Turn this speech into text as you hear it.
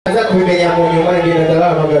aza kubimenya mu nyuma ngenda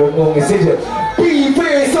ndabahamagara umwe sivyo.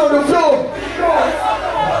 P-Face on the floor.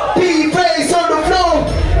 P-Face on the floor.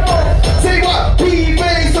 Say what?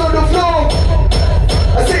 P-Face on the floor.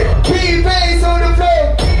 I said P-Face on the floor.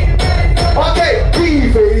 Okay,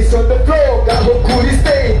 P-Face on the floor. Got a coolie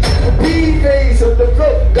stage. P-Face on the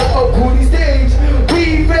floor. Got a coolie stage.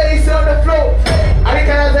 P-Face on the floor.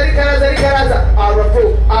 Arikaraza. Arafro.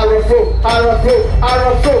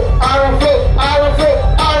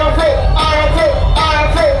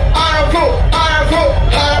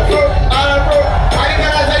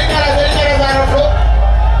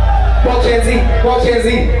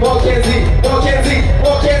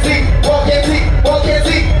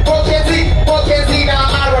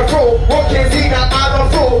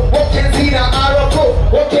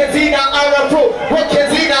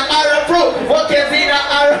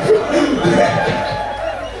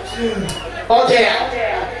 Okay.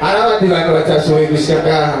 Abandi bantu batashoboye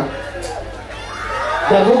gushaka.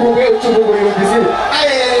 Ndavuga ucubugo yumvise.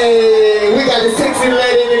 Hey, we got the sexy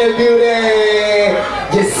lady in the building.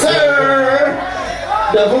 Yes sir.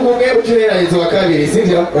 Ndavuga uturera izo wa kabiri,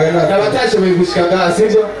 sivyo? Nabatashoboye gushaka,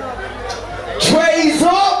 sivyo?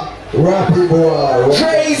 Traizo. Rappy boy.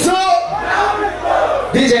 Traizo.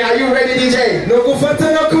 DJ, are you ready, DJ? No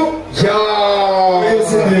gufata nako. Yo.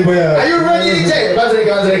 Are you ready, DJ?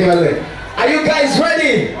 Bazere. Are you guys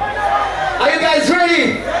ready? Are you guys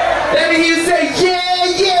ready? Let me hear you say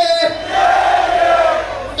yeah.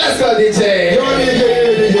 Let's go, DJ. Yo, DJ.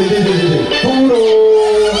 Puro.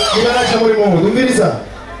 Imana muri mu ndumviriza.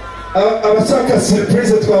 Abashaka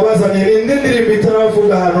surprise twabazaniye indirimbo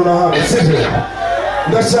itaravuga hano na hano. Sivyo?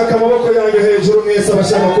 Ndashaka amaboko yanyu hejuru mwese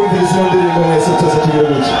abashaka kumviriza iyo ndirimbo mwese twese tugire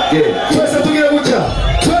gutya.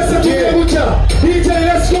 Twese tugire gutya. DJ,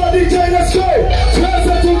 let's go.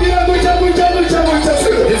 Twese tugire gutya.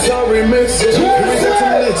 It's our remix.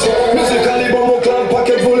 Musically, bomb clan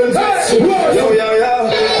packet full and yo, yeah.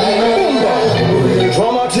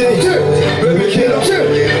 Dramatic, baby killer,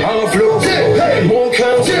 on the floor, more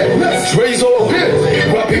count, Razor,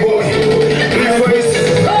 Rappy boy, big face,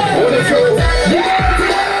 on the floor.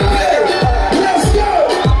 Let's go.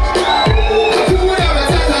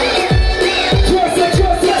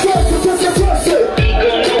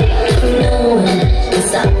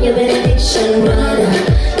 Stop your benediction, brother.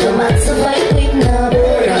 No matter what with no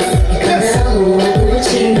borders. Because I'm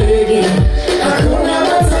watching again. Hakuna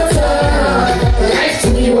matata. Life to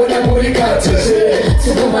me when I'm working out to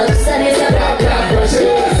go my son is a rock. So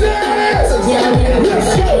yeah, I'm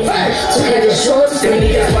so get the short to me.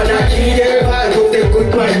 When I hear I wrote a good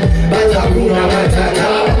one. But hakuna matata.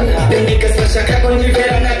 The niggas are shaka on the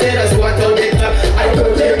vera na teras what all the time. I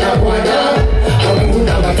don't take a one.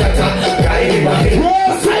 Hakuna matata. Guy in my head.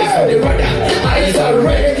 Eyes on the radar. Eyes are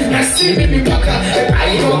red. Now see me be backer.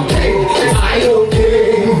 I don't care.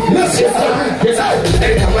 Let's get out. Yes, I.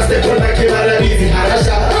 And I must step on like you are an easy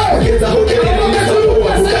harasha. Get the hotel in the solo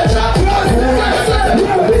and skacha. Hakuna matata.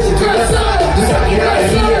 Beshi to the side. Do something right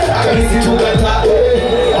here. I can see to the top.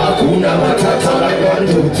 Hakuna matata. Like 1,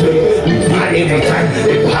 2, 3. We party every time.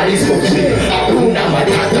 The party's for free. Hakuna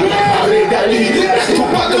matata. Legally. That's too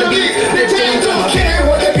much of this. They don't care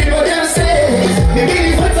what the people them say. Maybe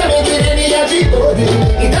if I don't get any of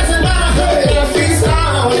it doesn't matter how they feel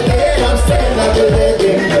sound. I'm saying that they let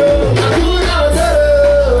them go. Hakuna matata.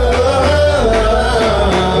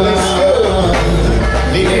 Let's go.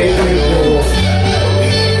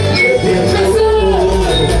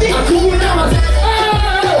 Hakuna matata.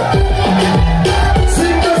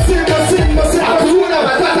 Simba. Hakuna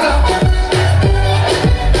matata.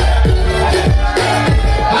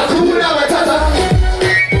 Hakuna matata.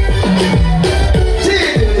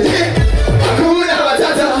 Hakuna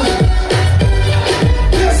matata.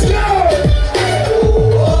 Let's go.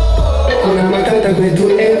 Hakuna matata, we do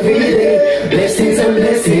every day. Blessings and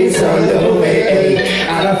blessings on the way.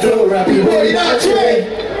 Out of flow, Rappy boy, not way.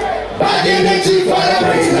 Bad energy for the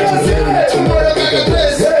place. Tomorrow got a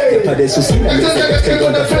place. Adesso si la messa che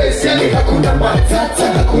con la face. Hakuna matata,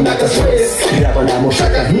 hakuna stress. Grava la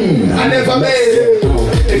moshaka. I never made it.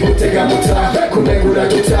 Tekutega muta, kunegura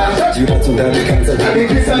tuta. Jiratu ndani kanza.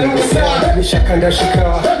 Abikisa nusa. Mishakanda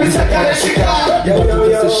shika. Mishakanda shika. Yo. I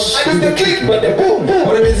do the click but the boom.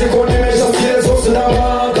 Ora music on the measure skills of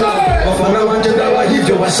Sinawaka. Wafana wanje ndawa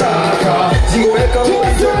hivyo washaka. Ziweka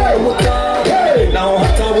muta. Now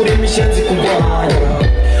hata buri mishenzi kubwana.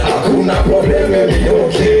 Hakuna problem, baby,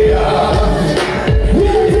 don't care.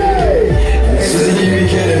 This is the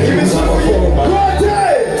weekend, give me some of fun, man.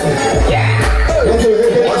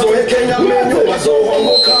 Wazo Kenya menu, wazo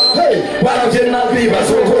homoka. Wala jena bi,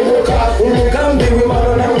 wazo homoka. Umugambi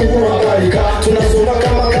wimano na mungu mabarika. Tunasoma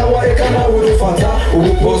kama fata ubu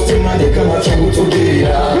post mwandika macho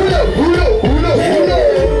gutubwira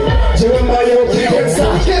jewe mbayeho kwigenza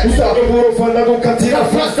usabe murufanda gukatira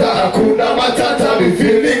fasta hakuna matata be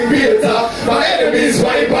feeling better my enemies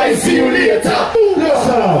bye bye see you later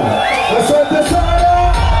asante sana.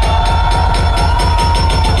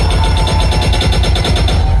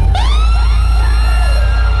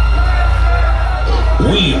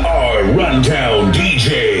 We are Rundown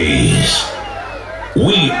DJs.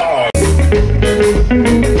 We are.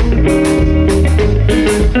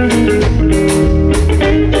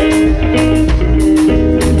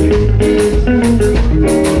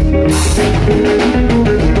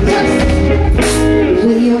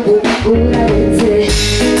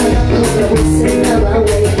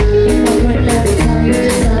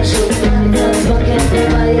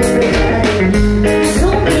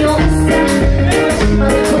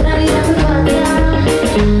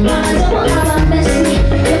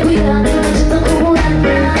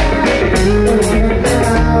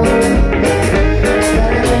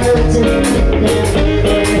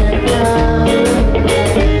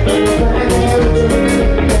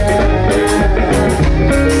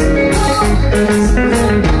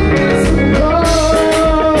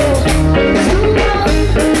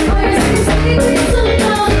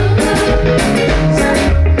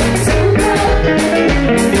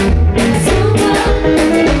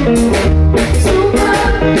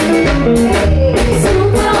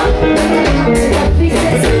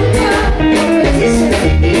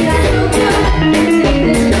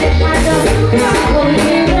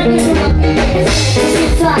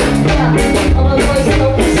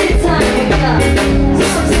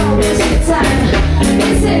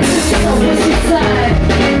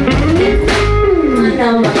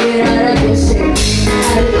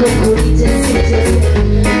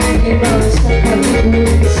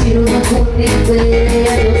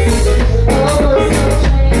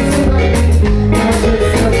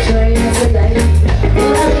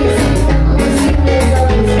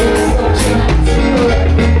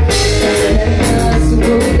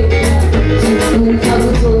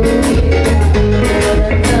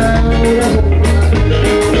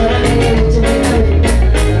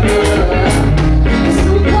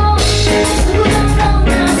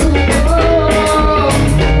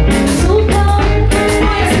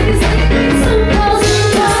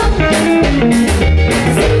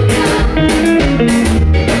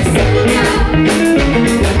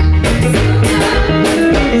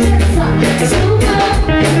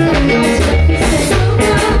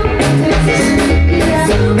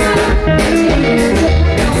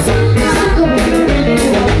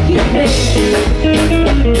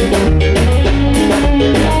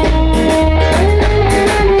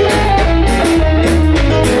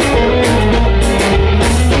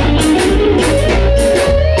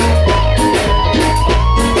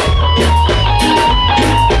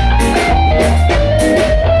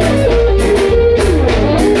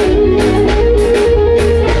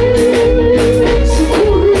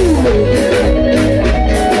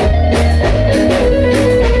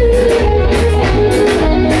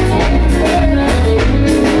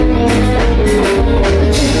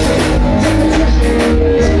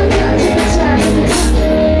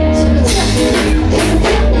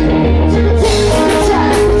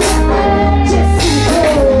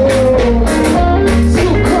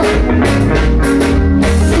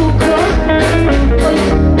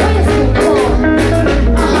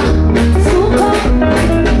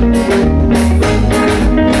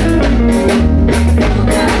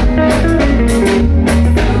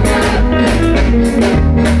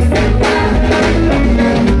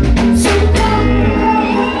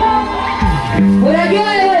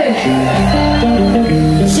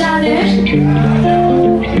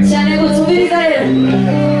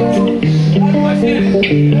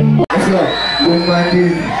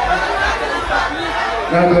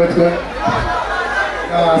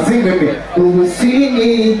 Sing with me.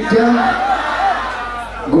 Usinija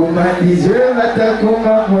Gumadize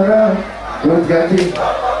matakuma mora Gudgati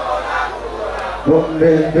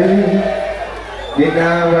Bombebe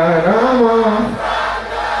Dinavarama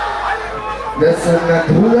Dasana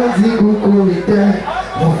Tula Zigukurite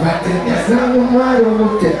Mufate Yasamu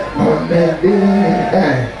Marumute Bombebe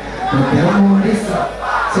Mudamurisa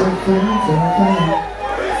So fun,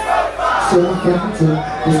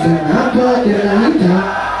 it's the number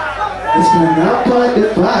it's the number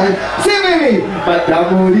the five. Sing with me!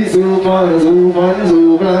 Matamuri Zuman,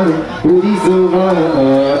 Uri Zuman,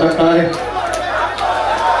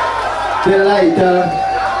 the lighter.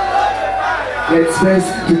 Let's press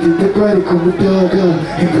to the body come down,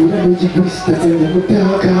 and put a magic boost that's in the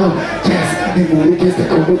down. Yes. nimurigeze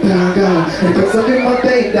kumutaga because of him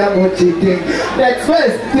day ndamuciting next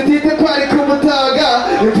verse tutite kwari kumutaga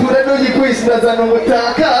imvura n'uyigwishinaza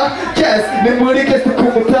n'umutaka yes nimurigeze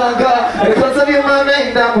kumutaga because of him day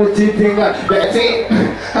ndamuciting that's it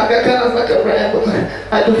I got cars like a rebel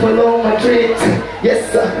I do follow my dreams yes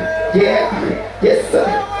sir yeah yes sir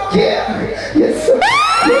yeah yes sir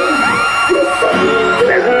yes sir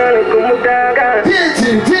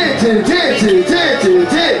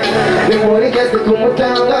nimurigeze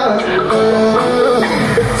kumutaga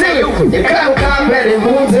ikauka mbere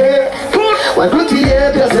mpunze wadutiye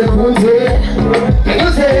byose mpunze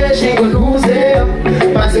inyuze shingo ntuze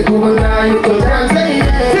maze kubona yuko byanze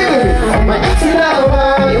my ex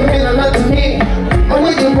lover you mean a lot to me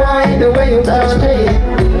only you mind the way you touch me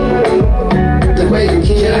the way you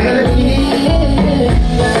care me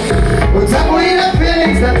utamuhira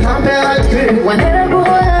feelings that I'm bad to whenever I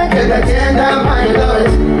get that tender my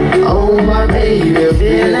love oh my baby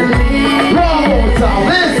feeling me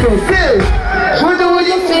let's go still what do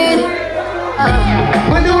you feel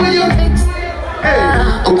what do you fix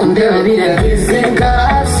ukumbera birabizinga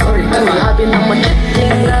sorry I'm happy no more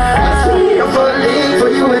checking I'm falling for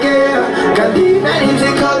you again kandi narinze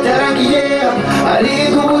ko tarangiye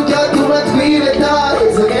ariko uburyo tuba twibeta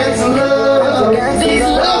is against love this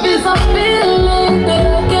love is a feeling that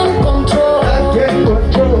I can't control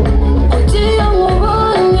kutia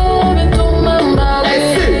mubonye bituma mbale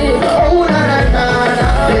oh na na na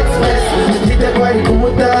let's tutite kwari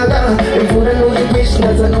kumutaga imvura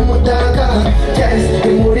n'uyigwishinaza n'umutaka yes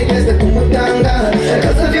nimurigeze kumutanga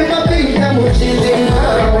because of you my baby ndamucitinga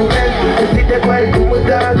tutite kwari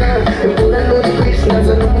kumutaga imvura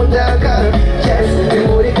n'uyigwishinaza n'umutaka yes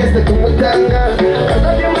nimurigeze kumutanga because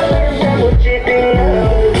of you my baby ndamucitinga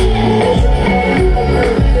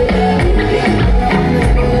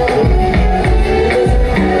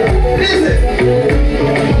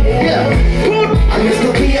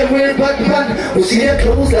we see her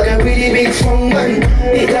clothes like a really big strong man.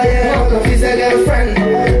 They tie her up, confuse her girlfriend.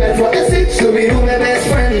 And for the six, so we do my best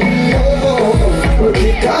friend. Oh, we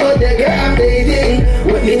kick out the girl I'm dating.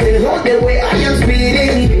 When me tell her the way I am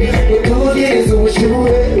speeding. We do this, so we shoot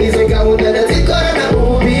it. He's like, I would let her take her and I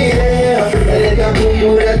will be there. And let her boom,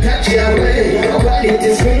 you would touch your way.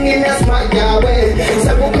 Quality swinging, that's my Yahweh.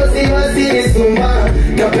 So because he was in his Zumba.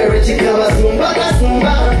 Compare it, she cover Zumba, that's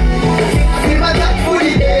Zumba. Give my top for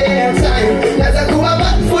the damn time. That's a cool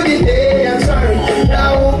back for the damn time.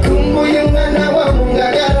 Now, Kumbu, you and I want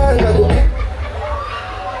Munga.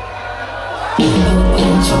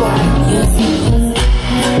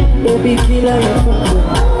 Baby, feel like a father.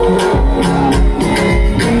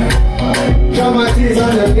 Dramatize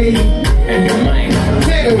on the beat. And your mind.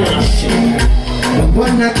 Take it away.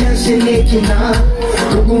 Mbona kenshi nikina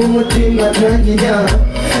kubw'umutima ntanginya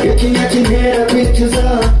ikinya kintera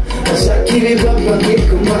kwicuza ashaka ibibaba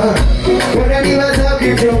nkikuma kora nibaza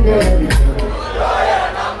kw'ibyo mbona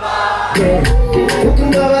kuko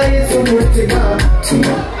mbabariza umutima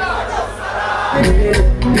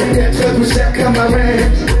ndatekereza gushaka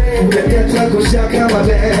amabend ndatekereza gushaka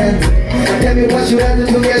amabend tell me what you have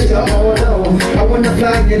to do get your own I wanna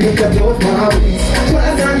fly and look at your mountains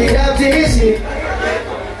twazangira byinshi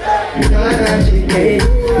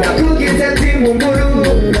nakugeza ati mu nguru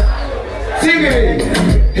sing it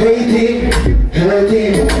hey team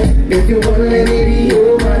if you wanna let me be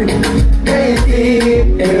your man hey team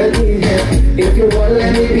if you wanna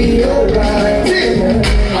let me be your man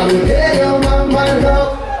I will tell your mama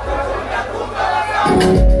love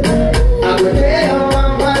I will tell your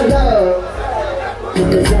mama love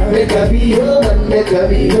because I make her be your man make her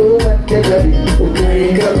be your man make her be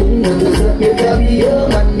ukareka kumwatoza make her be your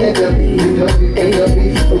man make her be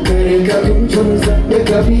ukareka kumchoza make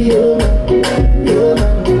her be your man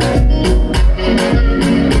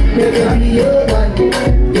make her be your man make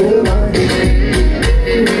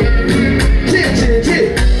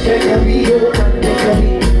her be your man make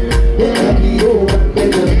her be your man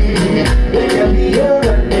make her be your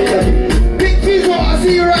man make her be Big Fizo, I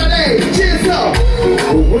see you right there. Cheers up.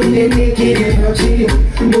 Ubundi nikirivachi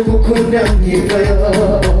mugukunda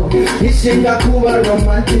myivayo ishinga kuba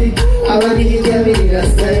romantic abari hirya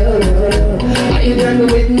birasayo Are you done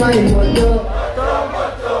with my motto?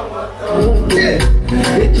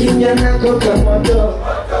 Ikinya nako kamoto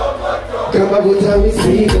kamabuta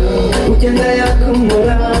wisiga ugenda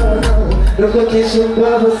yakumura nuko kesho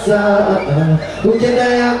mbabusa ugenda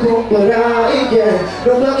yakumbura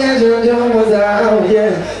nuko kesho njomoza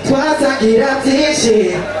twasangira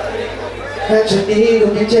byinshi ntacyo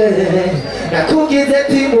nigumije nakugize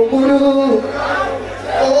ati mu nkuru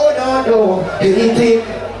oh no no anything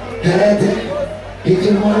If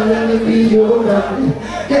you wanna let me be your man,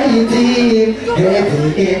 hey deep,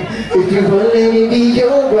 hey, if you wanna let me be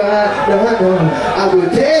your bride, no, I will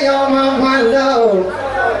tell your mama love.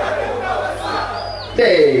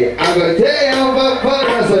 Hey, I will tell your mama.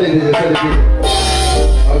 That's what it is.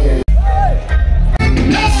 Okay.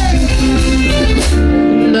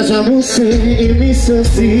 Nazamuse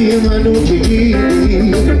imisozi manuki,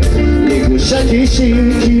 nigushakishe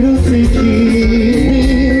kirufiki.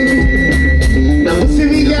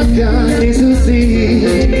 Namusibiyaga nisuzi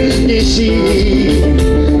nishi,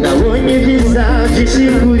 nabonye visa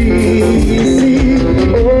vishikurizi.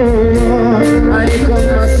 Oh, ariko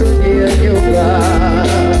masudi yanyoga,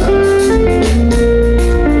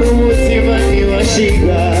 umutima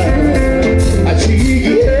niwashiga,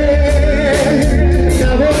 achigiye,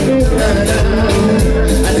 nabonye umwana,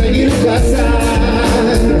 atagira ukwasa,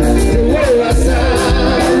 uwasa,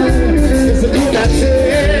 esukunase.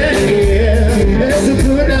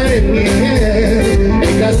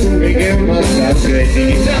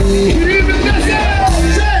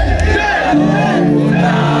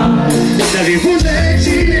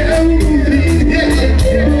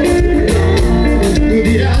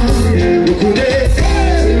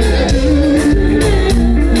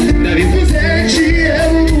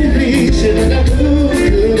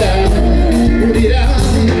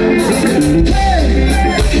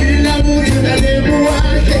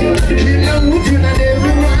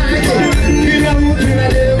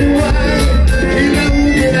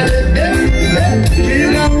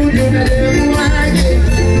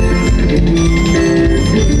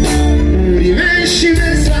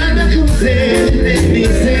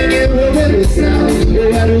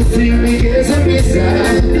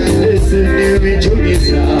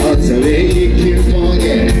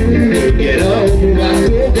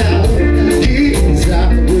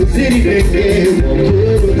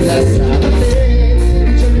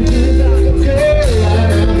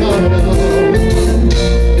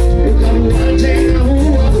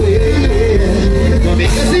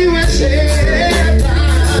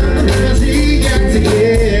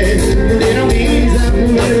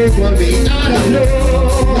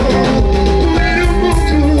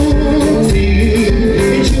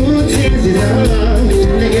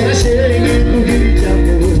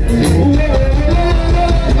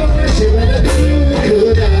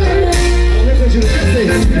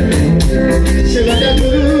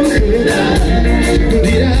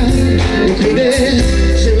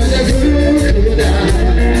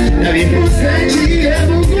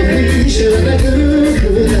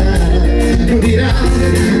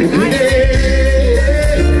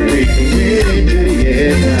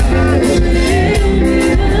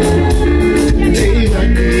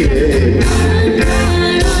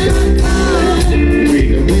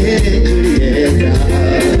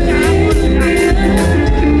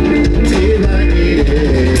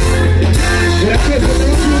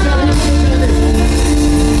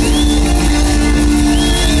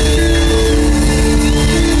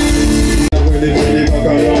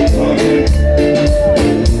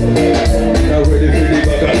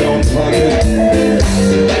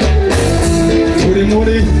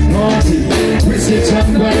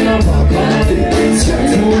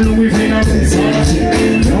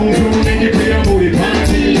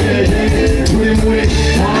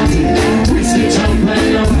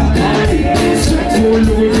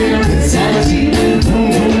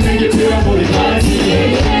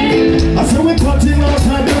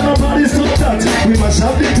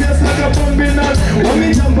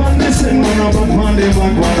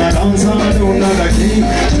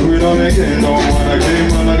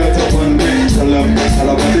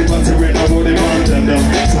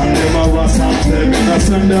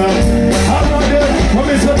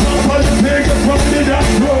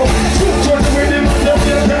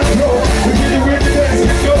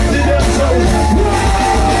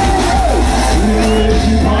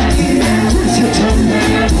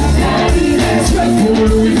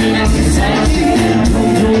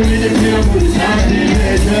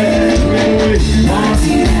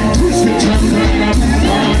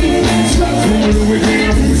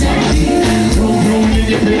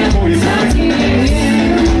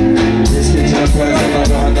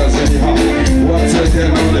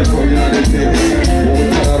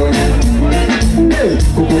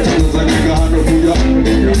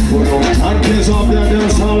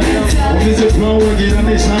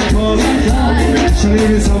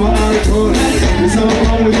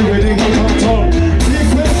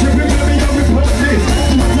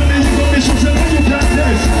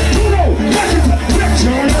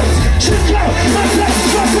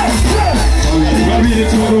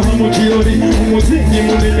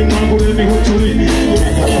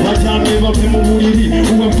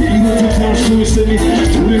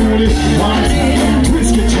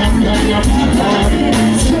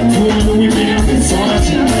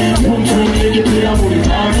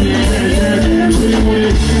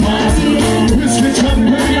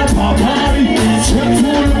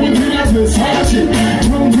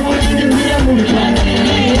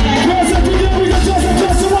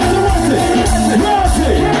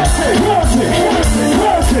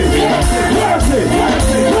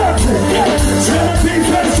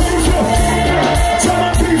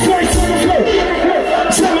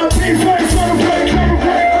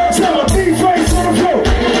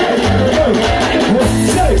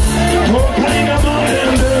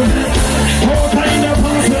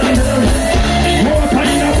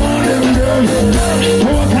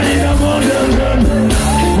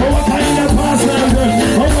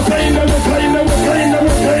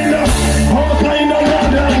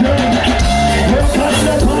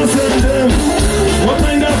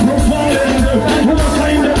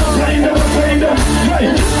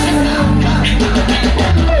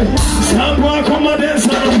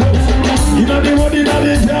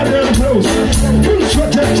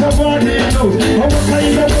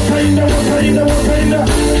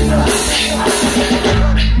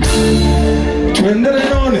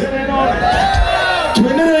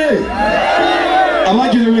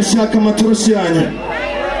 Shaka matoroshi yanyu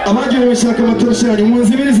abagiye shaka matoroshi yanyu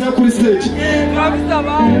munzibiriza kuri stage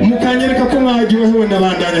mukanyereka ko mwagiweho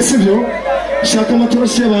n'abandanya sivyo shaka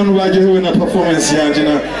matoroshi y'abantu bagiweho na performance yanje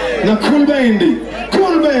na cool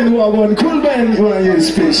band wabona cool band wa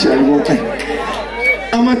special wote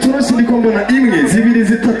amatoroshi ndiko mbona imwe zibiri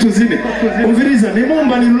zitatu zine umviriza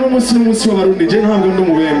nimumbanira no musi w'abarundi je ntabwo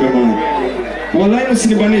ndumubembe mama wallahi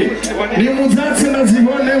musibani ni muzatse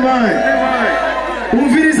nazibone bae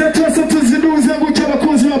umviriza twese tuziduze gutya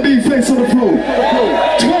abakunzi ba Big Face on the floor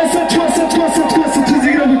twese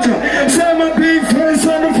tuzigira gutya sema Big Face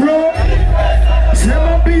on the floor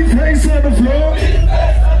sema Big Face on the floor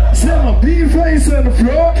sema Big Face on the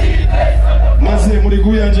floor maze muri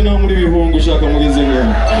guyanje na muri bihungu ushaka mugeze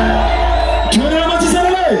ngene twera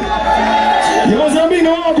matizale yabazambi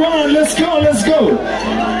no one let's go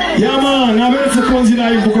yeah man naberetse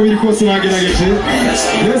konzira ivuko biri kose nagerageje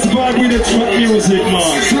let's vibe with the trap music man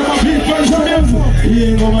some people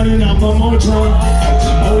yeah ngoma ni namba moja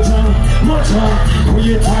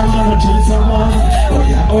kuyitamba na tulisama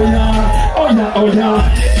oh yeah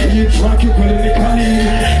you track it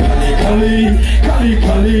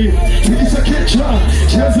kali tikisa kichwa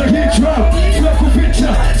cheza kichwa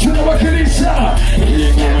tunakuficha tunawakilisha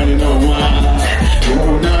yeah ngoma ni namba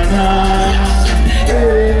oh nana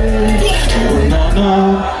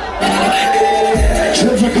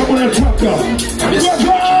cheza kama unataka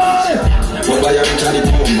baba ya mtani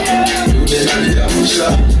poma unaendelea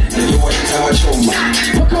musha ndio watawa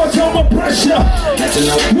choma paka pressure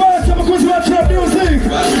what am going to trap music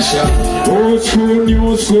old school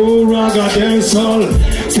new school raga dancehall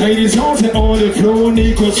ladies on the floor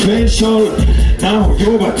Nico special now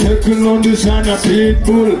you are taking on this and a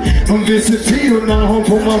pitbull on this tiro now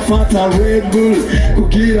for my fata Red Bull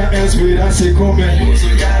kugira esperança come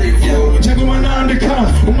jago manandika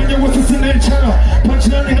umenya wose nature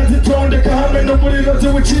punchline hazitondeka hamwe no muri roze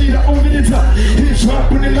wicira umiriza hit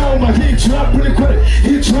trap ni nauma hit trap ni kore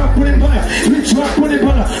hit trap ni baya hit trap ni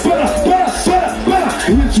bala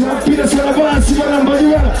hit trap ni sarabasi baramba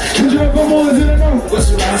yara kujira pamoja na no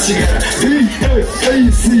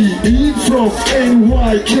E from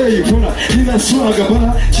NYK bora ina swaga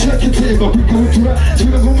bala shake temba kukutura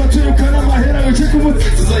tunagoma tuyukana mahera wicheka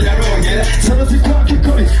mutsuza yarongera sanati kwaki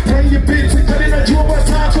kori pay your beats kali na jumba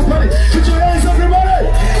tako pale put your hands up everybody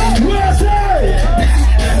what's it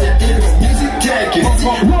music take it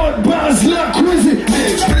one buzz like crazy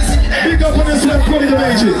big up on this like crazy the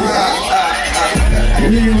magic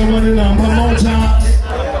ni mwana namba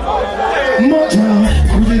moja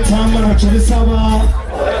kujitamba na tulisaba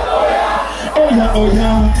oh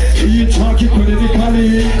yeah you talk it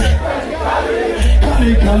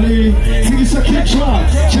kali tikisa kichwa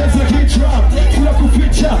cheza kichwa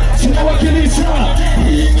tunakuficha tunawakilisha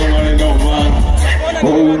ngoma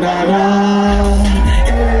oh nana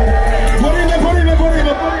bora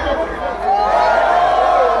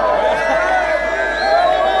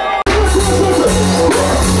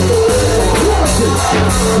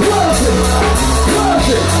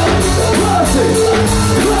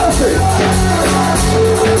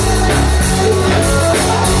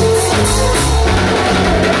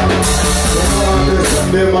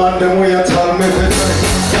Demand them we are tell me the time.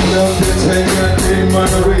 Love the thing and the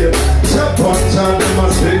man of real. Tap on time, they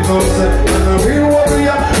must take no set. And a real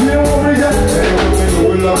warrior. Hey, women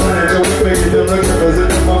will love and we make them like a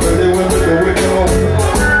visit. And my belly will be the window.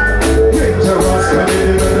 Dangerous, coming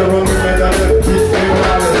in the room, we made that beat me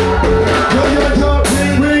wild. You're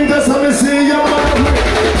talking, ring the sun and see your mouth.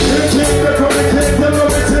 You take the communicate, the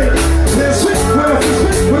love it take. They sweet, we're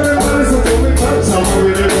sweet, we're listen to me. Some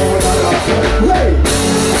of it is all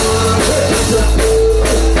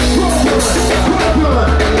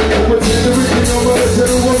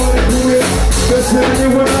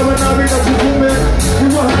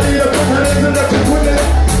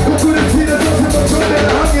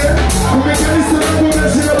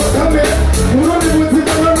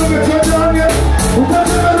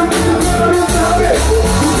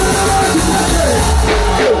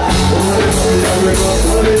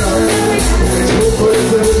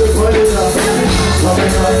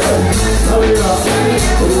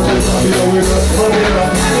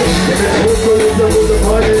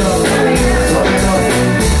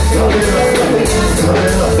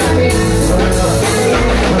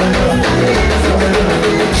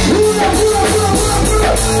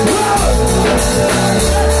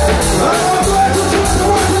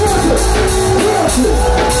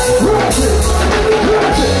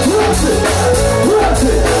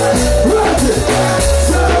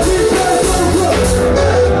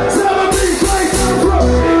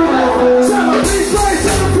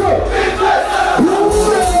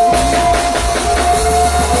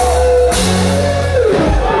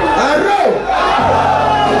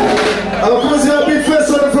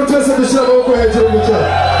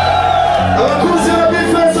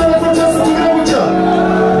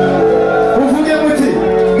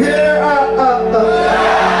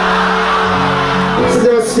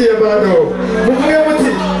muvuge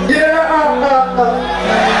muti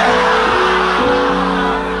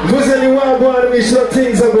mvuze ni wagwan mwishyura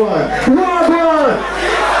things agwan wagwan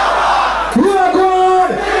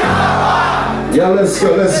wagwan. Yeah, let's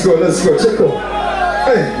go. Check out.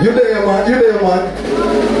 Hey, you there man.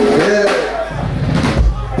 Yeah.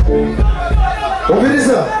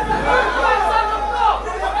 Ubiriza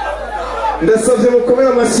ndasabye mukomere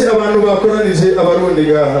amashyi abantu bakoranije Abarundi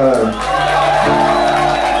ngaha,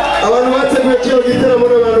 abantu bateguye kino gitaramo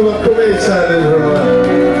n'abantu bakomeye cyane.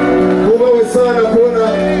 Bubawe sana kubona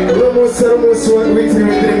uno munsi ari umunsi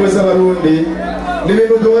witiriwe indirimbo z'Abarundi. Ni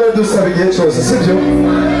ibintu duhora dusaba igihe cyose, sibyo?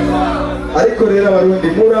 Ariko rero Abarundi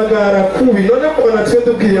muragara kubi, none kubona twe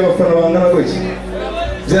dubwiye abafana bangana gutya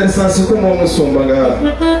byari sansi ko mu musumba ngaha,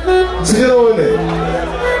 sibyo? None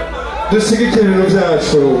dushigikire ibintu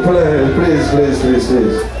byacu. Please.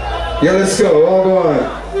 Yeah, let's go. All go on.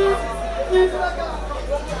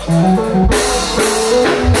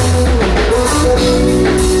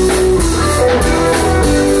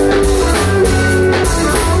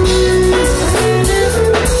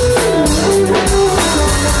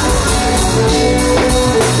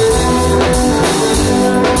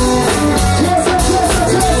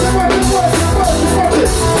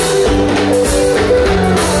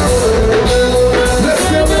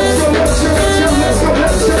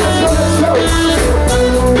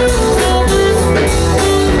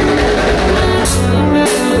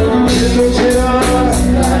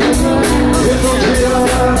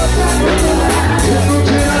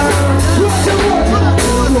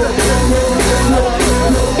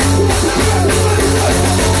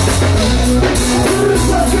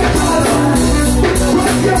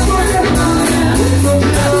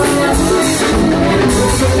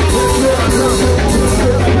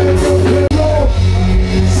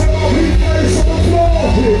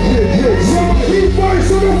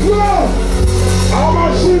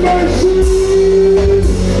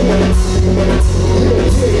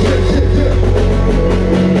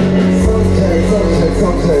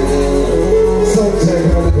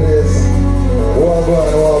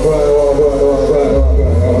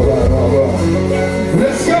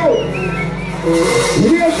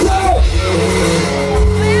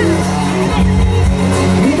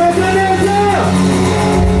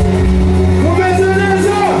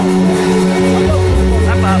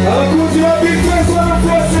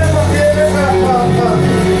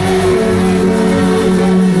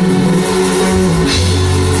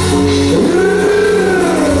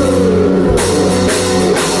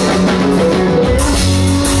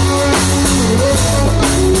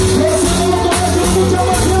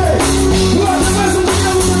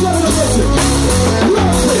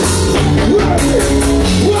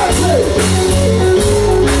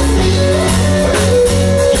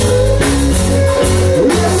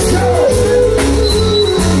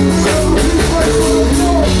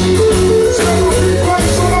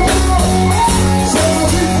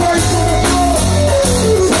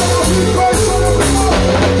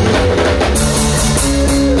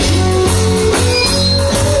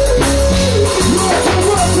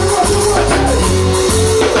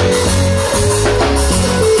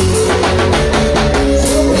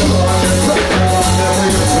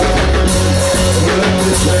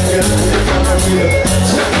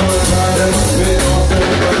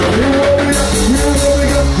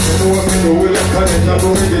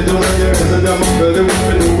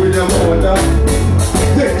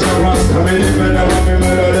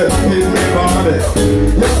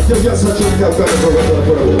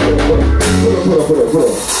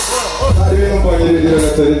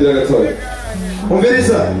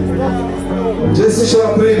 Umviriza Jesse shobora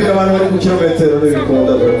kuribira abantu bari ku kilometero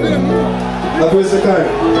n'ibikunda nakwese kandi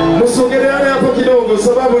musogerane hapo kidogo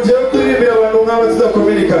sababu je kuribira abantu nk'aba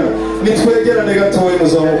tudakominikana nitwegerane gatoye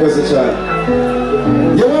muzamukoze cyane.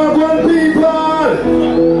 You want one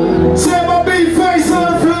people say my big face on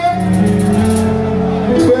the floor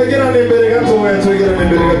twegerane imbere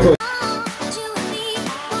gatoya